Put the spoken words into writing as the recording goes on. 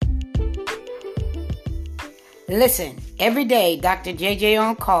Listen, every day Dr. JJ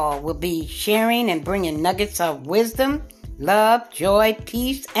on call will be sharing and bringing nuggets of wisdom, love, joy,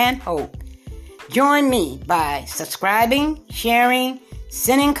 peace, and hope. Join me by subscribing, sharing,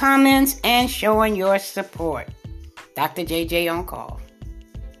 sending comments, and showing your support. Dr. JJ on call.